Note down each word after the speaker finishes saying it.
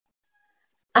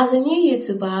As a new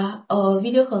YouTuber or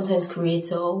video content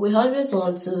creator, we always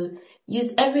want to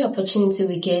use every opportunity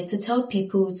we get to tell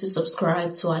people to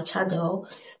subscribe to our channel,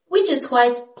 which is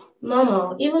quite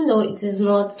normal, even though it is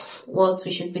not what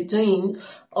we should be doing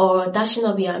or that should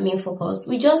not be our main focus.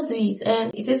 We just do it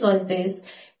and it is what it is.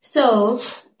 So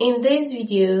in this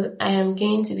video, I am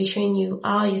going to be showing you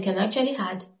how you can actually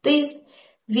add this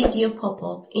video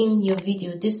pop-up in your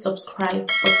video, this subscribe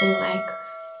button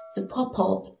to pop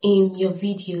up in your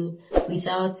video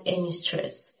without any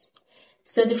stress.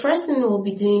 So the first thing we'll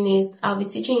be doing is I'll be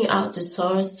teaching you how to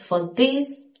source for this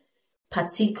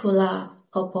particular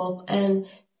pop-up and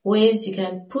ways you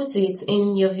can put it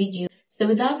in your video. So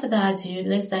without further ado,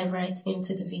 let's dive right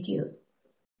into the video.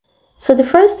 So the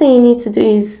first thing you need to do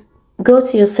is go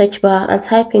to your search bar and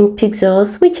type in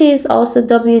pixels, which is also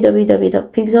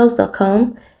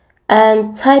www.pixels.com,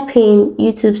 and type in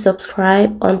YouTube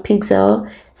subscribe on Pixel.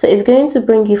 So it's going to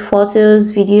bring you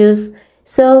photos, videos.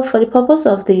 So for the purpose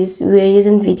of this, we are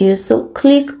using videos. So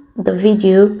click the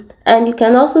video and you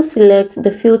can also select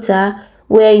the filter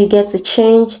where you get to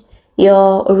change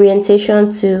your orientation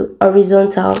to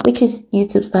horizontal, which is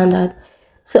YouTube standard.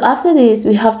 So after this,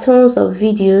 we have tons of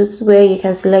videos where you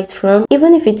can select from.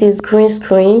 Even if it is green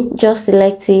screen, just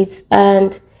select it,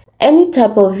 and any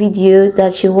type of video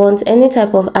that you want, any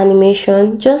type of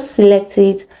animation, just select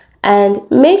it. And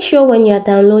make sure when you are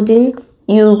downloading,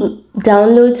 you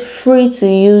download free to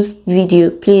use video,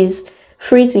 please.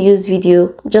 Free to use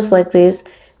video, just like this.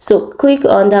 So click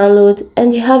on download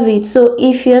and you have it. So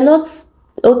if you're not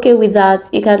okay with that,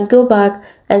 you can go back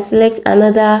and select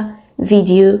another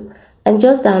video and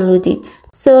just download it.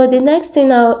 So the next thing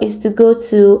now is to go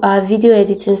to our video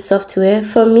editing software.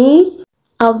 For me,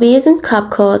 I'll be using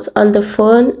CapCut on the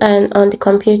phone and on the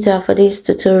computer for this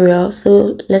tutorial.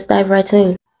 So let's dive right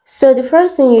in. So the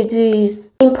first thing you do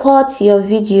is import your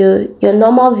video, your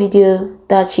normal video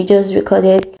that you just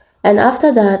recorded. And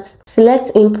after that,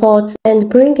 select import and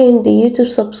bring in the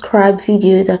YouTube subscribe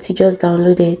video that you just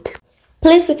downloaded.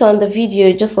 Place it on the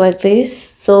video just like this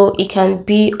so it can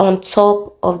be on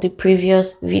top of the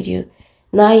previous video.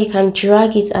 Now you can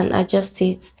drag it and adjust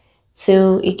it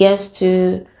till it gets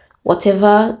to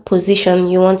whatever position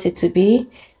you want it to be.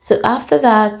 So after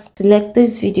that, select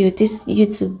this video, this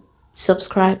YouTube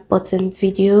subscribe button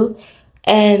video,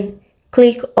 and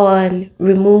click on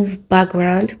remove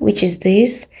background, which is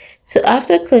this. So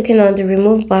after clicking on the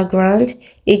remove background,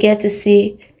 you get to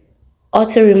see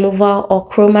auto removal or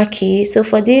chroma key. So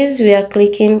for this, we are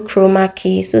clicking chroma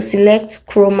key. So select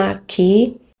chroma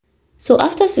key. So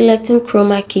after selecting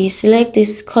chroma key, select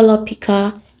this color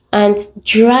picker and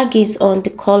drag it on the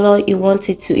color you want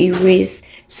it to erase.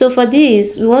 So for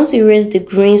this, we want to erase the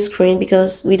green screen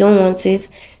because we don't want it.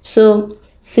 So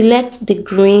select the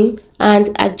green and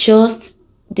adjust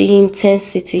the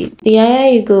intensity. The higher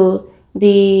you go,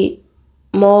 the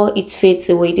more it fades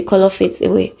away, the color fades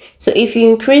away. So if you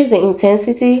increase the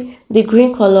intensity, the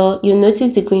green color, you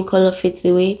notice the green color fades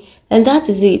away. And that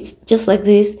is it, just like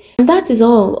this. And that is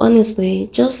all, honestly.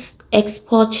 Just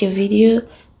export your video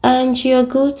and you're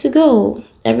good to go.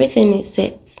 Everything is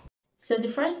set. So the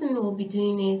first thing we'll be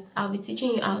doing is I'll be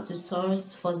teaching you how to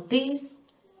source for this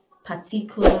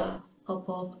particular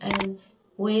pop-up and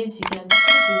ways you can put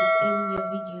it in your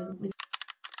video.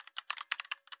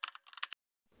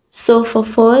 So for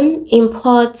phone,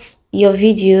 import your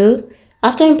video.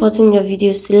 After importing your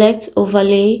video, select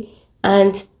overlay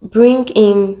and bring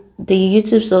in the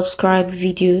YouTube subscribe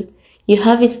video. You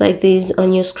have it like this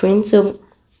on your screen. So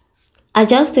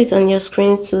adjust it on your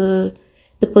screen to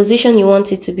the position you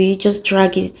want it to be. Just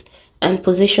drag it and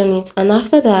position it. And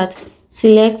after that,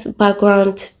 select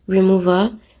background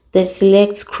remover. Then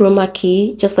select chroma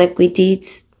key, just like we did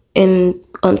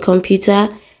on computer.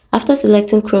 After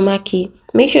selecting chroma key,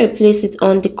 make sure you place it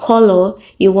on the color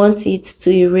you want it to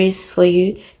erase for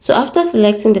you. So after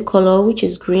selecting the color, which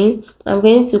is green, I'm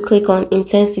going to click on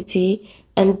intensity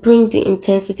and bring the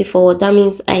intensity forward. That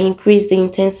means I increase the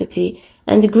intensity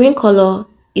and the green color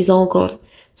is all gone.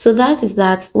 So that is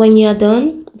that. When you are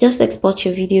done, just export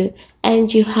your video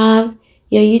and you have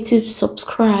your YouTube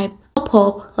subscribe pop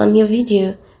up on your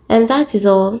video. And that is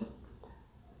all.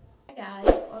 Hi guys,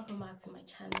 welcome back to my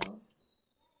channel.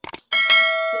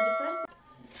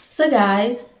 So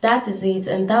guys, that is it,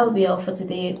 and that will be all for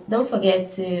today. Don't forget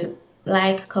to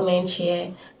like, comment,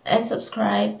 share and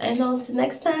subscribe, and until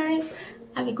next time,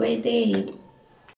 have a great day.